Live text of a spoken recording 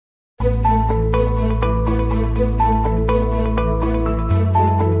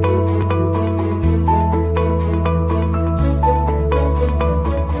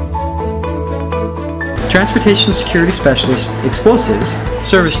Transportation Security Specialists Explosives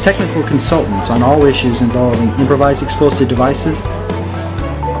serve as technical consultants on all issues involving improvised explosive devices.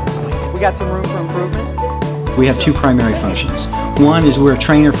 We got some room for improvement. We have two primary functions. One is we're a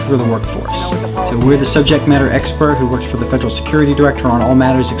trainer for the workforce. So we're the subject matter expert who works for the Federal Security Director on all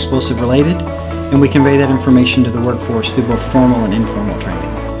matters explosive related, and we convey that information to the workforce through both formal and informal training.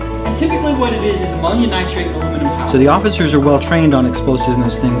 And typically what it is ammonia nitrate and aluminum powder. So the officers are well trained on explosives and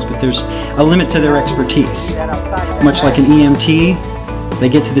those things, but there's a limit to their expertise. Much like an EMT, they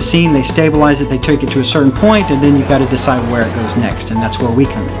get to the scene, they stabilize it, they take it to a certain point, and then you've got to decide where it goes next, and that's where we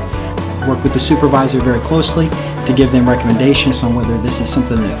come in. Work with the supervisor very closely to give them recommendations on whether this is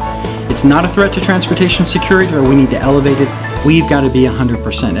something that it's not a threat to transportation security or we need to elevate it. We've got to be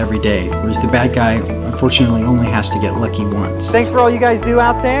 100% every day, whereas the bad guy unfortunately only has to get lucky once. Thanks for all you guys do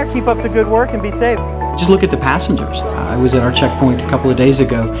out there. Keep up the good work and be safe. Just look at the passengers. I was at our checkpoint a couple of days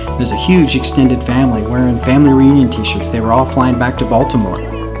ago. There's a huge extended family wearing family reunion t-shirts. They were all flying back to Baltimore. You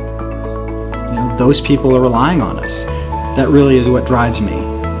know, those people are relying on us. That really is what drives me.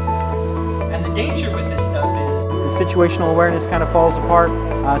 And the danger with this stuff is the situational awareness kind of falls apart,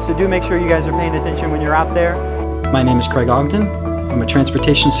 so do make sure you guys are paying attention when you're out there. My name is Craig Ogden. I'm a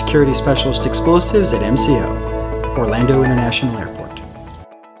Transportation Security Specialist Explosives at MCO, Orlando International Airport.